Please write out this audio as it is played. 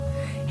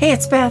Hey,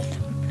 it's Beth.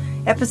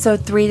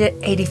 Episode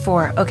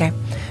 384. Okay,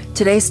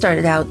 today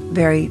started out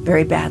very,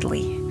 very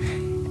badly.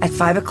 At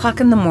 5 o'clock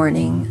in the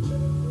morning,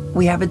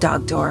 we have a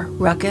dog door.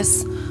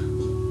 Ruckus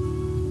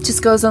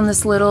just goes on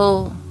this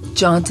little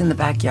jaunt in the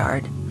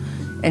backyard,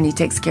 and he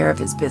takes care of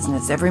his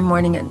business every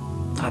morning at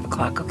 5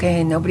 o'clock.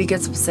 Okay, nobody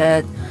gets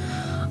upset.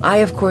 I,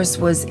 of course,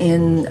 was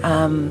in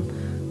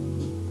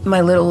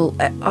my little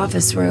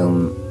office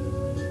room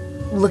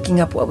looking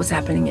up what was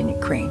happening in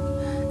Ukraine,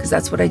 because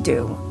that's what I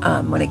do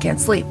when I can't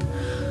sleep.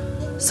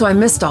 So I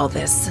missed all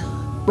this.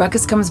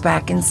 Ruckus comes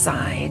back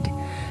inside,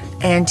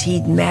 and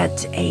he'd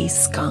met a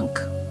skunk.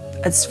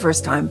 It's the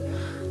first time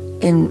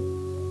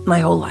in my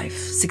whole life,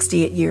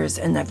 68 years,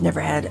 and I've never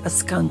had a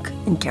skunk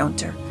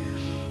encounter.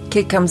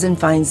 Kid comes and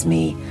finds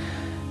me,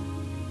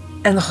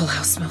 and the whole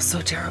house smells so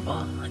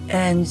terrible.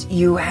 And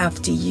you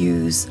have to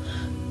use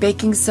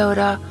baking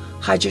soda,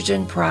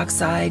 hydrogen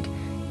peroxide,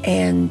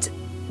 and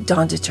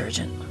Dawn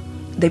detergent.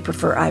 They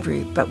prefer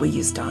Ivory, but we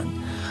use Dawn.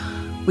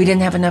 We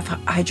didn't have enough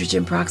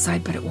hydrogen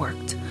peroxide, but it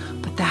worked.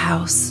 But the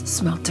house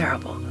smelled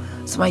terrible.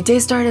 So my day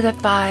started at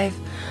 5,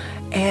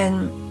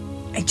 and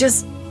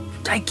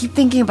I keep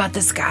thinking about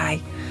this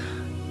guy.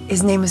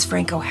 His name is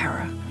Frank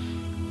O'Hara.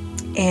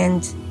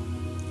 And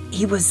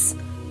he was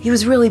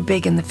really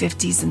big in the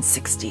 50s and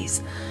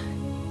 60s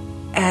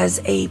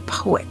as a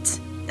poet.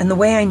 And the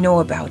way I know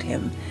about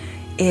him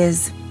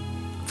is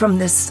from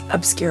this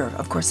obscure,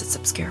 of course it's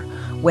obscure,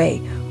 way,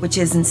 which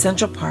is in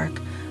Central Park.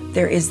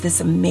 There is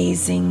this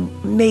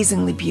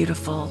amazingly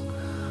beautiful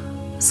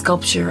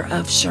sculpture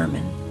of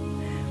Sherman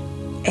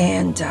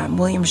and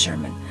William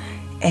Sherman.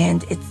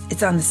 And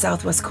it's on the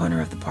southwest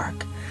corner of the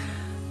park.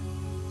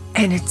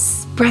 And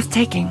it's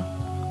breathtaking.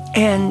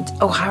 And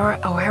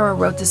O'Hara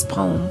wrote this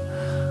poem.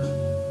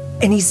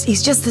 And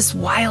he's just this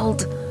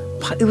wild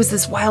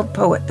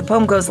poet. The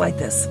poem goes like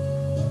this.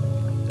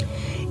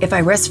 If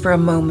I rest for a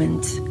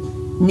moment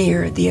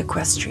near the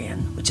equestrian,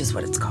 which is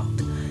what it's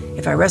called.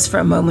 If I rest for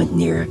a moment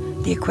near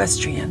the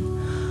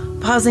equestrian,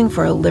 pausing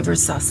for a liver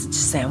sausage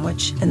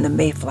sandwich in the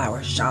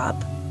Mayflower shop,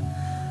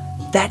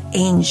 that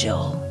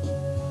angel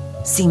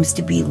seems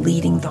to be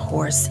leading the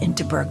horse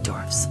into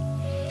Bergdorf's.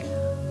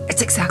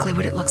 It's exactly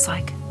what it looks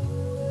like.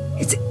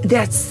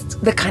 That's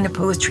the kind of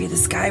poetry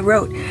this guy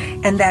wrote.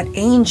 And that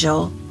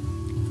angel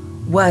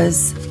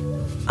was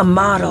a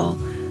model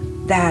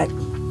that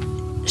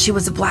she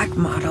was a black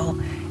model,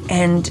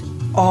 and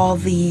all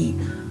the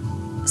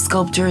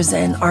sculptors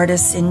and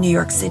artists in New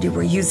York City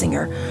were using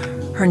her.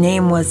 Her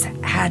name was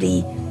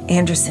Hattie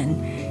Anderson,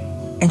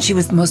 and she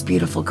was the most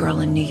beautiful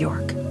girl in New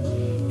York.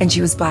 And she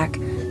was black,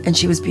 and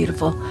she was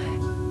beautiful,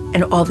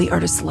 and all the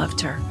artists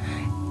loved her.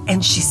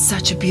 And she's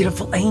such a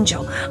beautiful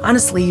angel.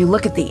 Honestly, you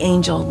look at the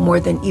angel more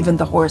than even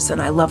the horse,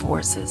 and I love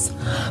horses.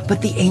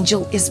 But the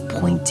angel is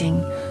pointing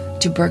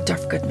to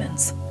Bergdorf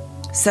Goodman's.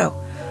 So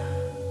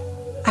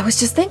I was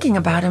just thinking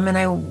about him, and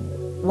I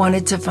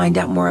wanted to find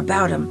out more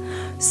about him.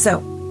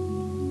 So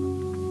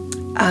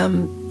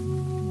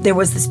there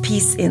was this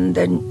piece in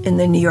the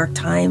New York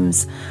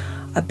Times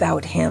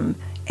about him,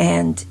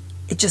 and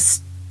it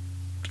just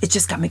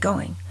got me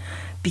going,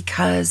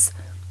 because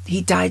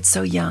he died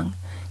so young.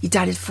 He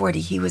died at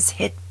 40. He was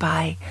hit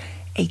by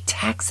a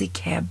taxi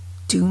cab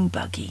dune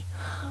buggy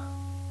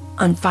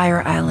on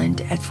Fire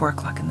Island at 4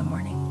 o'clock in the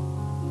morning.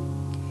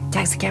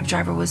 Taxi cab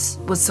driver was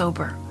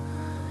sober.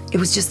 It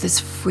was just this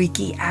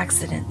freaky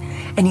accident,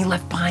 and he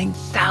left behind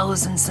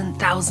thousands and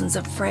thousands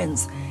of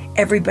friends.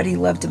 Everybody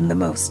loved him the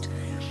most.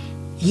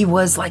 He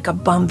was like a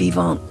bon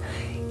vivant.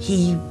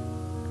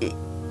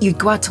 You'd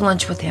go out to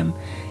lunch with him,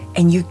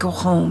 and you'd go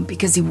home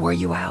because he wore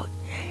you out.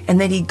 And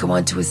then he'd go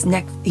on to his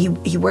next,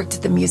 he worked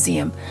at the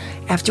museum.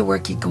 After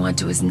work, he'd go on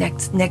to his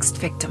next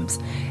victims.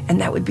 And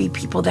that would be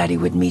people that he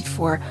would meet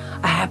for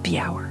a happy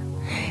hour.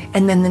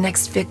 And then the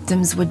next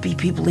victims would be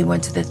people he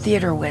went to the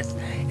theater with,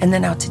 and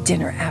then out to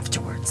dinner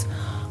afterwards.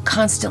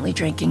 Constantly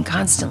drinking,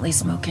 constantly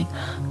smoking,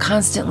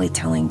 constantly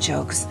telling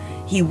jokes.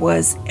 He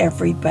was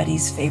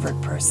everybody's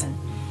favorite person.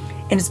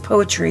 And his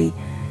poetry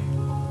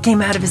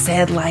came out of his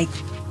head like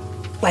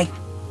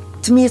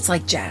to me, it's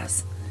like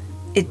jazz.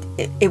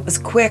 It was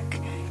quick.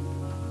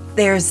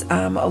 There's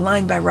a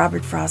line by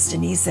Robert Frost,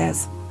 and he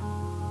says,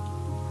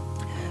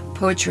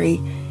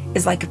 poetry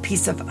is like a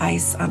piece of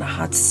ice on a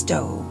hot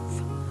stove.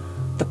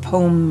 The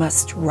poem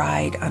must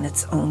ride on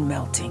its own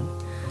melting.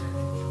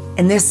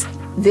 And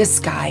this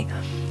guy,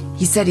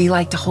 he said he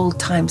liked to hold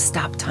time,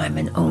 stop time,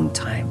 and own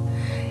time.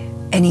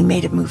 And he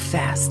made it move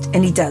fast.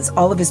 And he does.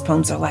 All of his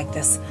poems are like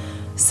this.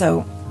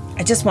 So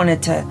I just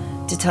wanted to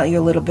tell you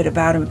a little bit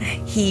about him.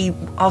 He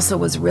also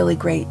was really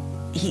great.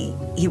 He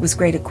was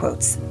great at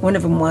quotes. One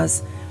of them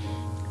was,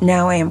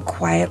 now I am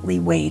quietly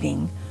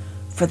waiting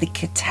for the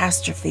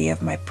catastrophe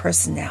of my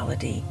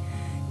personality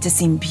to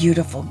seem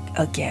beautiful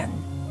again,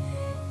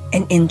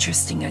 and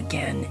interesting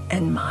again,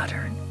 and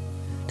modern.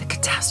 The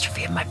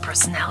catastrophe of my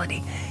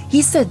personality.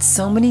 He said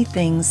so many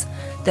things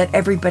that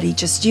everybody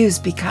just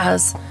used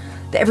because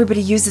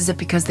everybody uses it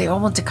because they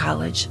all went to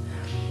college.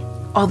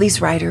 All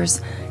these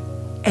writers,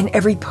 and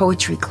every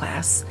poetry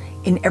class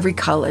in every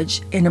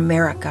college in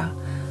America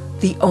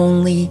the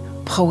only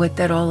poet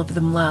that all of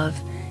them love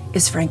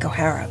is Frank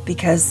O'Hara,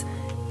 because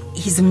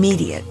he's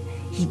immediate.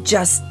 He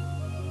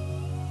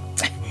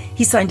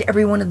signed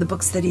every one of the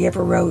books that he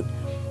ever wrote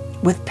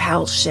with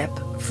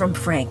palship from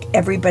Frank.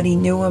 Everybody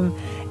knew him.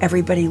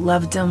 Everybody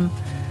loved him.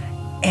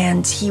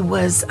 And he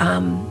was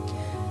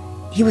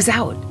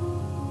out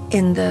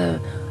in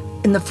the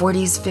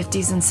 40s,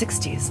 50s, and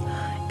 60s.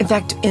 In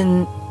fact,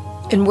 in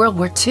World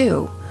War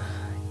II,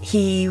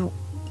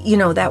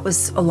 that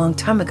was a long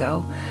time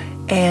ago,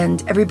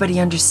 and everybody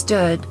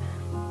understood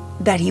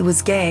that he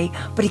was gay,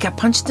 but he got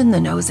punched in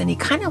the nose, and he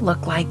kind of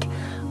looked like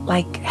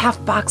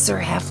half boxer,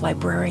 half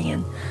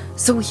librarian.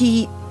 So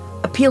he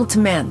appealed to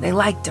men. They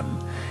liked him.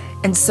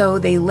 And so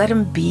they let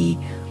him be,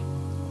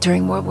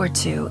 during World War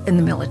II, in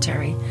the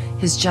military.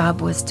 His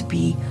job was to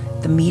be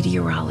the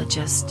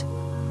meteorologist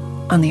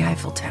on the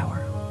Eiffel Tower.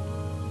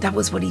 That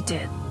was what he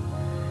did.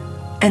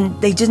 And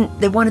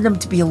they wanted him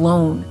to be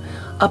alone,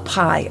 up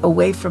high,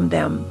 away from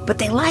them, but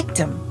they liked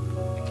him.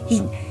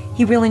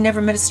 He really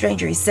never met a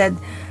stranger. He said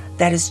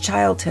that his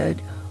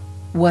childhood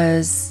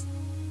was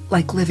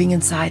like living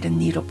inside a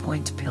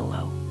needlepoint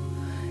pillow.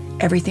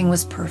 Everything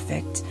was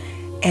perfect,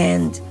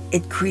 and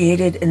it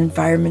created an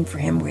environment for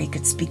him where he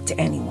could speak to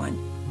anyone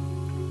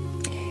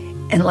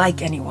and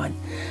like anyone.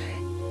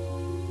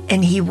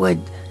 And he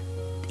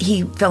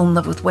fell in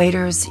love with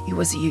waiters. He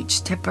was a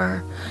huge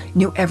tipper,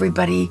 knew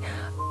everybody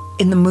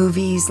in the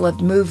movies,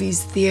 loved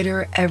movies,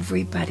 theater,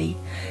 everybody.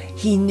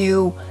 He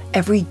knew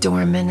every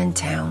doorman in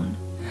town.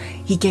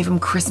 He gave him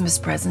Christmas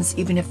presents,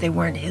 even if they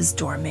weren't his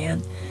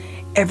doorman.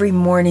 Every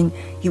morning,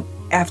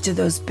 after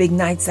those big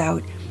nights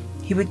out,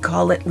 he would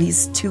call at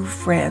least 2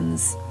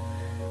 friends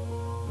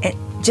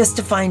just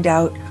to find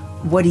out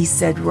what he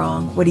said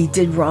wrong, what he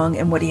did wrong,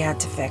 and what he had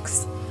to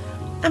fix.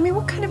 I mean,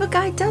 what kind of a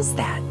guy does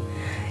that?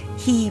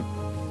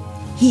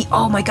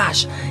 Oh my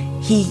gosh,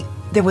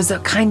 there was a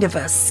kind of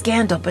a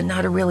scandal, but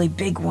not a really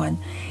big one.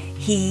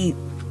 He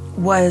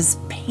was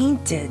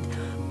painted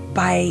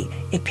by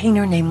a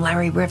painter named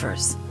Larry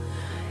Rivers.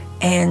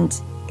 And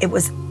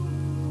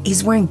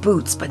he's wearing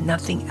boots, but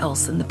nothing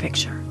else in the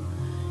picture.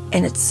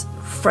 And it's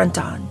front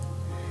on.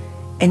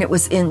 And it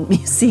was in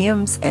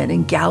museums and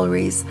in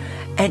galleries,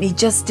 and he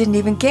just didn't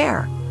even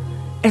care.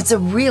 It's a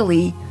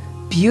really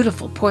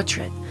beautiful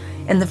portrait.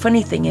 And the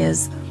funny thing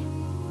is,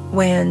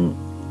 when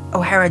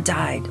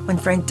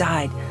Frank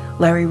died,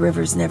 Larry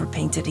Rivers never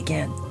painted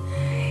again.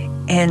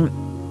 And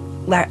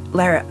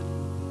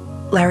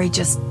Larry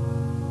just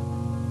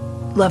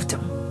loved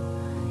him.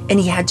 And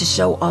he had to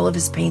show all of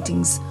his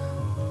paintings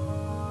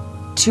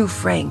to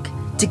Frank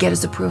to get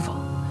his approval.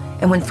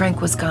 And when Frank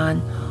was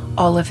gone,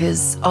 all of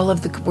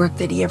the work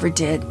that he ever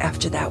did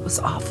after that was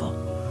awful.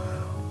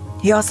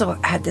 He also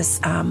had this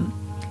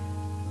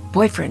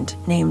boyfriend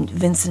named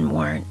Vincent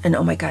Warren, and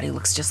oh my God, he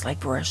looks just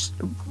like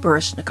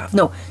Baryshnikov.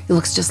 No, he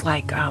looks just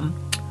like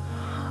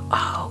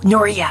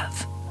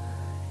Nureyev.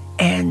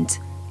 And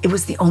it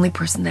was the only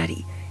person that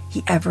he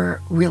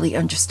ever really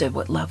understood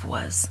what love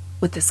was,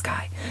 with this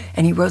guy.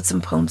 And he wrote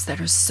some poems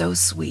that are so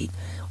sweet.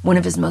 One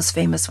of his most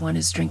famous one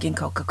is Drinking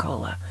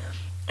Coca-Cola.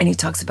 And he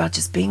talks about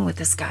just being with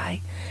this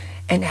guy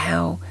and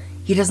how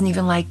he doesn't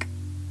even like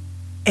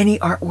any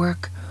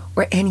artwork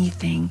or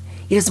anything.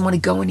 He doesn't want to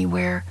go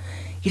anywhere.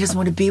 He doesn't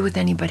want to be with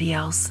anybody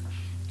else.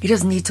 He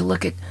doesn't need to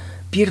look at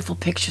beautiful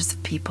pictures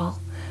of people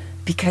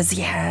because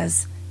he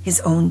has his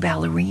own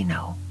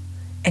ballerino.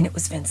 And it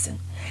was Vincent.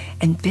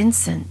 And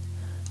Vincent,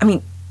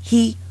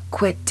 he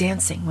quit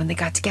dancing when they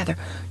got together.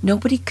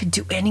 Nobody could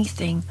do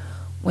anything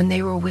when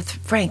they were with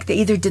Frank. They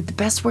either did the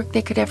best work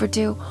they could ever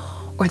do,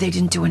 or they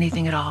didn't do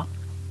anything at all.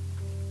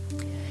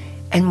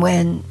 And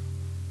when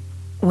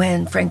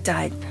Frank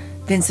died,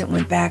 Vincent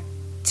went back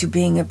to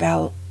being a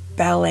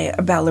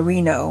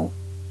ballerino,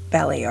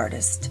 ballet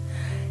artist,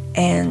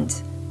 and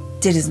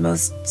did his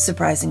most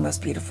surprising,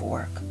 most beautiful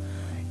work.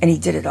 And he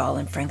did it all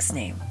in Frank's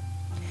name.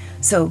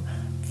 So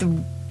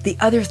the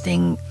other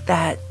thing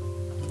that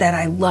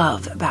I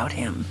love about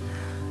him,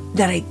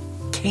 that I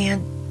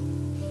can't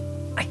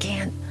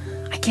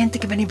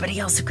think of anybody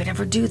else who could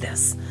ever do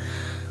this.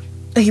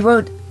 He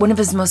wrote, one of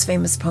his most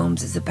famous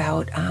poems is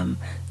about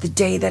the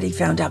day that he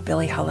found out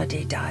Billie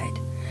Holiday died.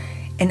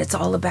 And it's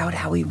all about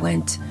how he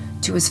went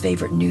to his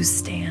favorite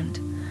newsstand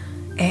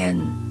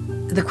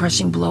and the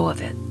crushing blow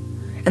of it.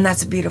 And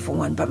that's a beautiful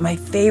one. But my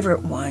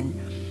favorite one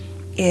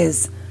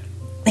is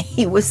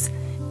he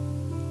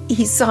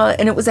saw,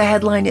 and it was a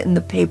headline in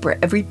the paper.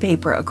 Every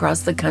paper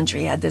across the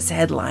country had this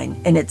headline,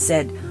 and it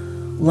said,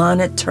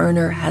 Lana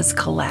Turner has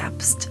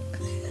collapsed.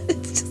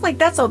 It's just like,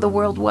 that's how the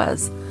world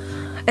was.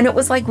 And it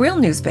was like real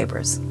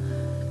newspapers.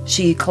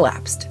 She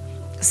collapsed.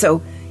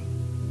 So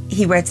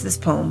he writes this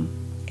poem,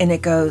 and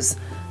it goes,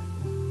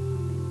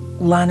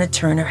 Lana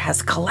Turner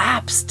has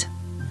collapsed.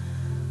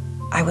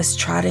 I was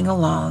trotting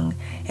along,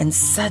 and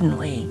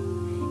suddenly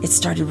it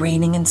started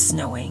raining and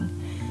snowing.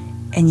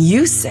 And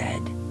you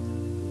said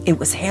it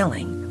was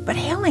hailing, but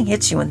hailing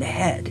hits you in the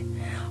head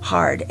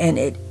hard, and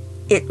it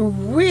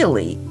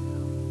really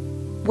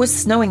was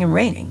snowing and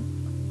raining.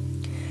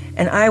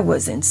 and I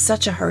was in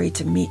such a hurry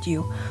to meet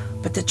you,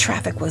 but the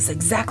traffic was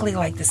exactly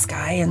like the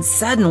sky, and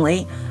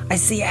suddenly I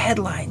see a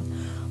headline.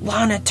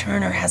 Lana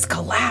Turner has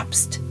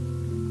collapsed.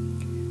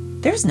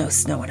 There's no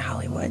snow in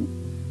Hollywood.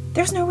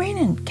 There's no rain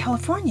in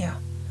California.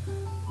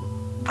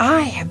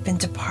 I have been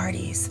to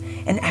parties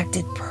and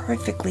acted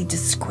perfectly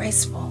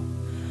disgraceful,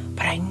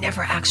 but I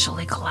never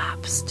actually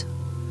collapsed.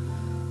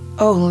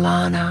 Oh,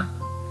 Lana,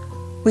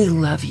 we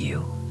love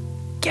you.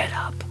 Get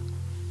up.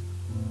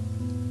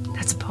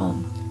 That's a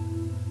poem.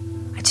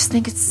 I just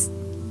think it's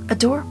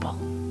adorable.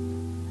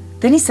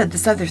 Then he said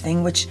this other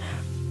thing, which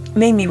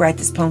made me write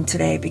this poem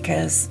today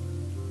because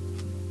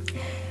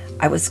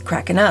I was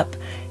cracking up.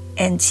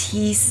 And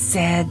he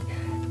said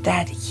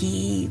that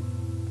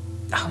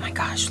oh my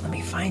gosh, let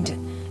me find it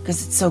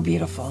because it's so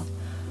beautiful.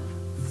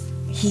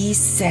 He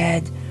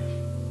said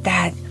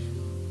that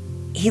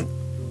he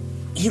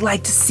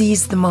liked to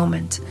seize the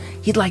moment.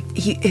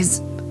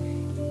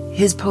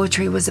 His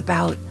poetry was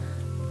about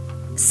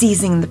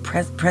seizing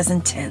the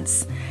present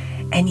tense,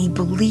 and he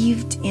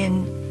believed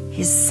in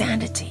his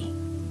sanity.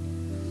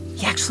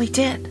 He actually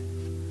did.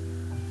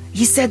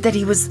 He said that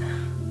he's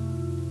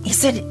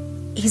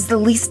the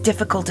least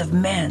difficult of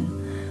men.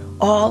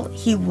 All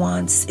he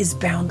wants is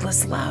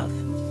boundless love.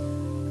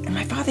 And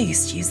my father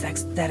used to use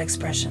that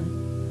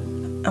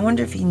expression. I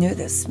wonder if he knew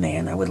this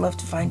man. I would love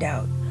to find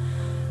out.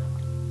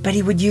 But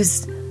he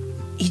just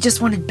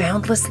wanted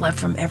boundless love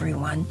from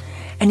everyone,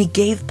 and he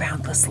gave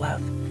boundless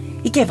love.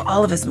 He gave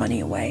all of his money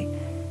away.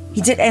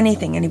 He did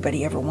anything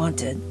anybody ever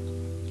wanted.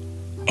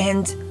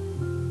 And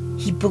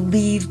he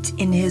believed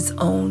in his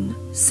own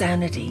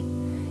sanity,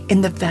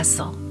 in the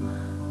vessel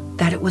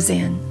that it was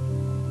in.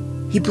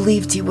 He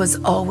believed he was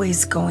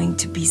always going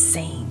to be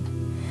sane,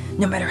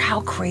 no matter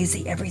how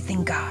crazy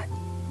everything got.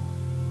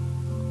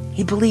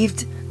 He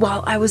believed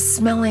while I was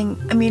smelling,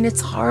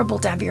 it's horrible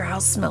to have your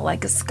house smell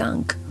like a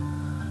skunk,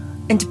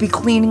 and to be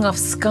cleaning off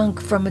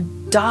skunk from a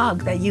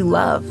dog that you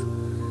love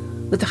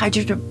with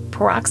hydrogen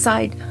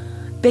peroxide,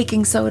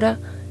 baking soda,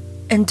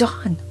 and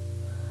Dawn.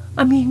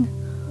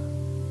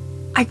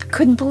 I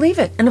couldn't believe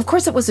it. And of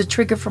course it was a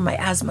trigger for my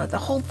asthma. The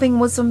whole thing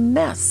was a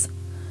mess.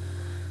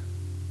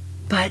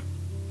 But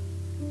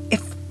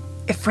if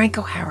Frank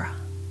O'Hara,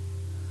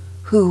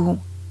 who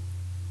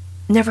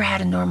never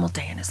had a normal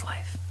day in his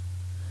life,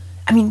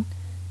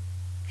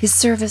 his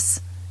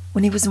service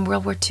when he was in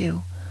World War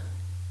II,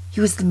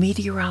 he was the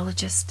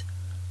meteorologist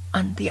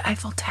on the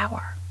Eiffel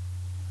Tower.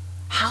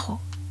 How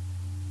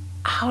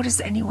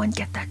does anyone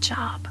get that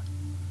job?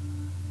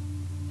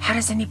 How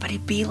does anybody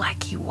be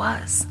like he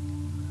was?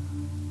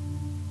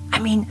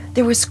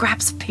 There were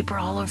scraps of paper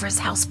all over his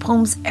house,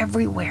 poems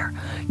everywhere.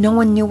 No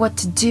one knew what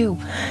to do.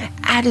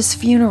 At his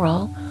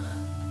funeral,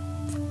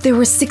 there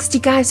were 60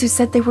 guys who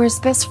said they were his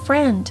best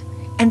friend,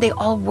 and they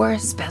all were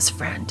his best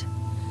friend.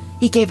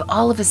 He gave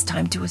all of his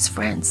time to his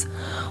friends.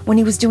 When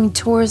he was doing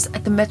tours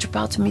at the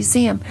Metropolitan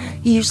Museum,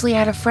 he usually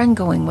had a friend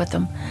going with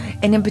him,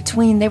 and in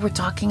between they were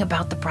talking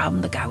about the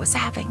problem the guy was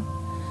having.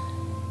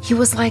 He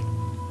was a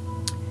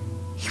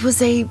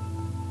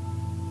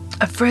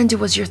friend who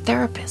was your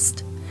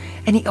therapist,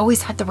 and he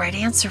always had the right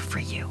answer for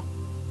you.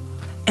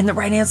 And the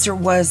right answer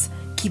was,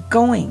 keep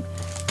going,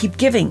 keep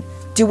giving,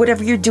 do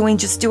whatever you're doing,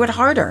 just do it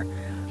harder.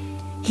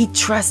 He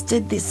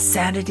trusted the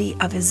sanity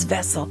of his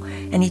vessel,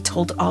 and he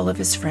told all of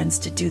his friends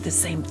to do the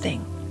same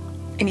thing.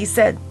 And he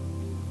said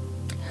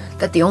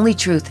that the only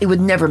truth, he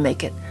would never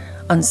make it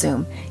on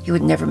Zoom. He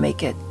would never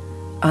make it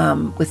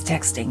with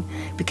texting,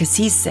 because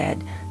he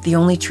said the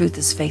only truth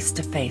is face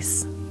to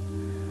face.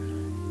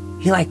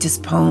 He liked his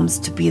poems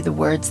to be the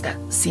words that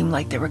seemed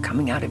like they were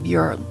coming out of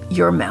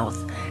your mouth.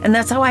 And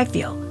that's how I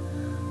feel.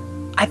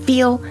 I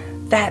feel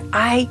that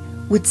I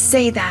would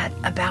say that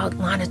about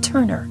Lana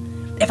Turner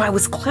if I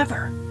was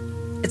clever.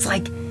 It's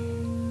like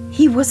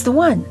he was the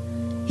one.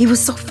 He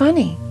was so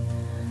funny.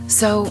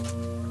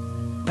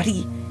 But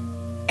he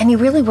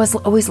really was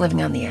always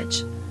living on the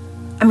edge.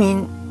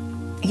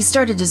 He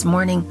started his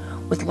morning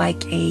with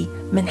like a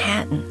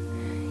Manhattan.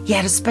 He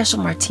had a special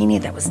martini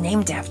that was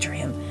named after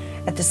him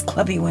at this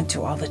club he went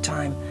to all the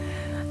time.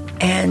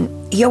 And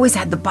he always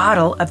had the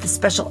bottle of the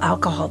special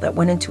alcohol that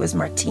went into his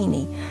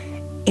martini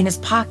in his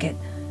pocket,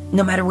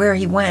 no matter where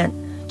he went,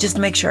 just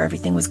to make sure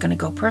everything was going to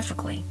go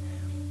perfectly.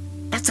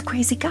 That's a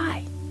crazy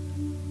guy.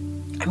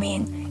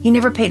 He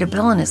never paid a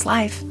bill in his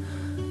life.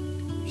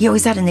 He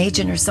always had an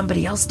agent or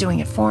somebody else doing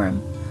it for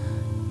him.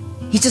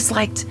 He just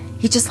liked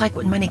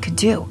what money could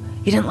do.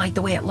 He didn't like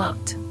the way it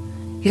looked.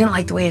 He didn't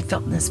like the way it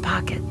felt in his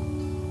pocket.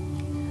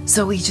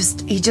 So he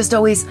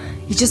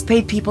just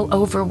paid people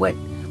over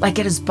like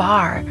at his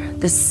bar,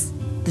 this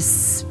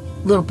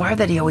little bar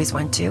that he always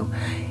went to,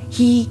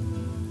 he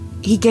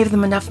gave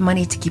them enough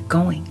money to keep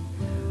going.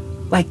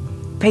 Like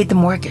paid the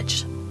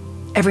mortgage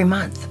every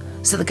month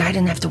so the guy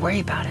didn't have to worry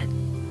about it.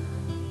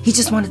 He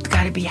just wanted the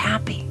guy to be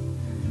happy.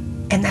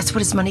 And that's what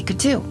his money could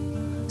do.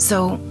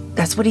 So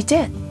that's what he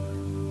did.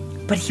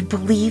 But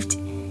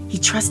he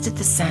trusted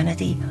the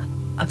sanity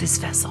of his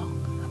vessel,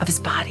 of his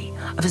body,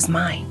 of his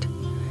mind.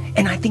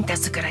 And I think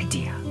that's a good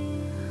idea.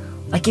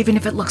 Like, even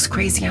if it looks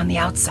crazy on the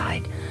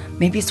outside,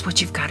 maybe it's what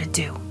you've got to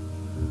do.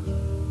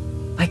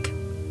 Like,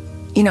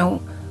 you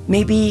know,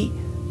 maybe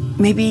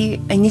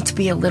I need to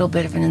be a little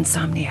bit of an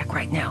insomniac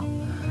right now.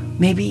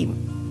 Maybe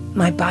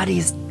my body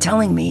is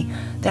telling me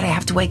that I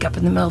have to wake up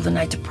in the middle of the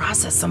night to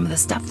process some of the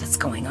stuff that's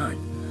going on.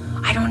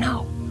 I don't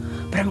know,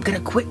 but I'm going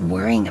to quit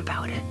worrying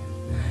about it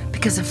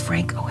because of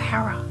Frank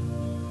O'Hara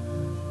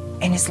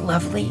and his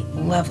lovely,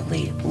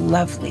 lovely,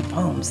 lovely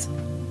poems.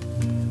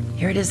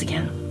 Here it is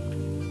again.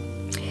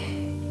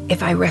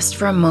 If I rest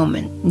for a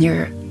moment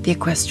near the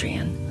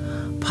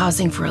equestrian,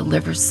 pausing for a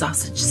liver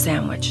sausage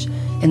sandwich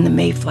in the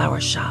Mayflower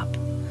shop,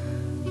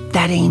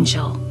 that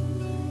angel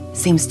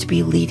seems to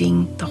be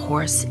leading the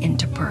horse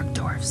into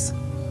Bergdorf's.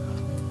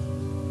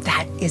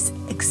 That is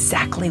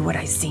exactly what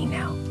I see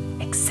now.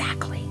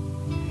 Exactly.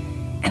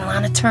 And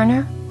Lana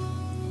Turner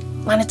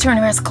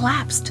has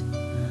collapsed.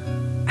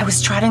 I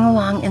was trotting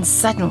along and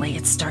suddenly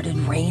it started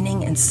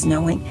raining and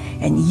snowing,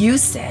 and you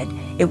said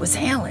it was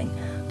hailing,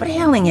 but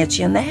hailing hits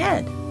you in the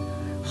head.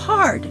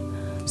 Hard.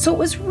 So it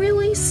was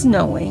really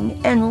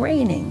snowing and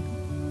raining.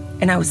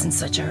 And I was in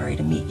such a hurry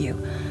to meet you,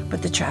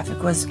 but the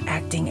traffic was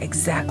acting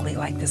exactly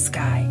like the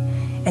sky,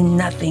 and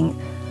nothing.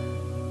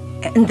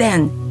 And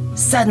then,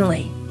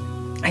 suddenly,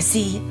 I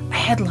see a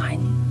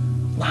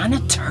headline. Lana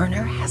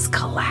Turner has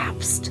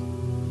collapsed.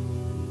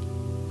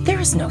 There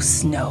is no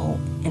snow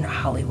in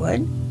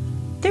Hollywood.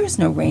 There is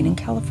no rain in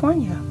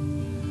California.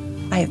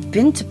 I have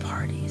been to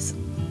parties,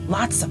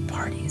 lots of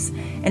parties,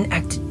 and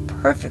acted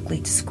perfectly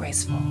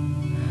disgraceful,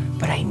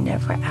 but I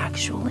never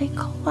actually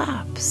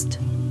collapsed.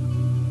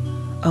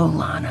 Oh,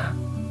 Lana,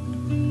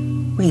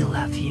 we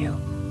love you.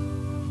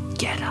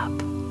 Get up.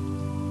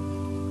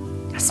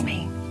 That's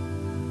me.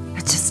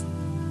 That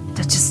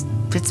just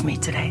fits me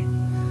today.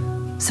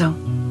 So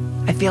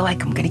I feel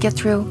like I'm going to get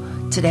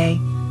through today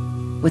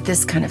with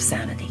this kind of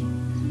sanity,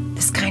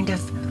 this kind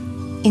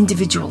of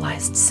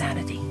individualized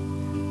sanity.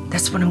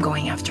 That's what I'm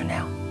going after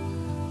now.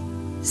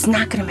 It's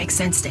not going to make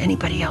sense to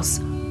anybody else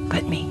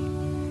but me.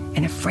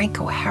 And if Frank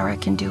O'Hara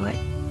can do it,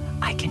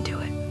 I can do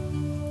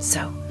it.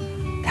 So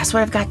that's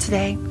what I've got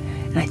today.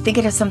 And I think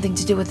it has something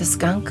to do with the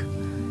skunk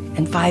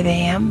and 5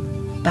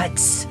 a.m., but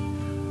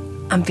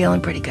I'm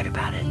feeling pretty good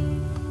about it.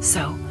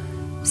 So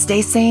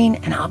stay sane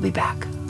and I'll be back.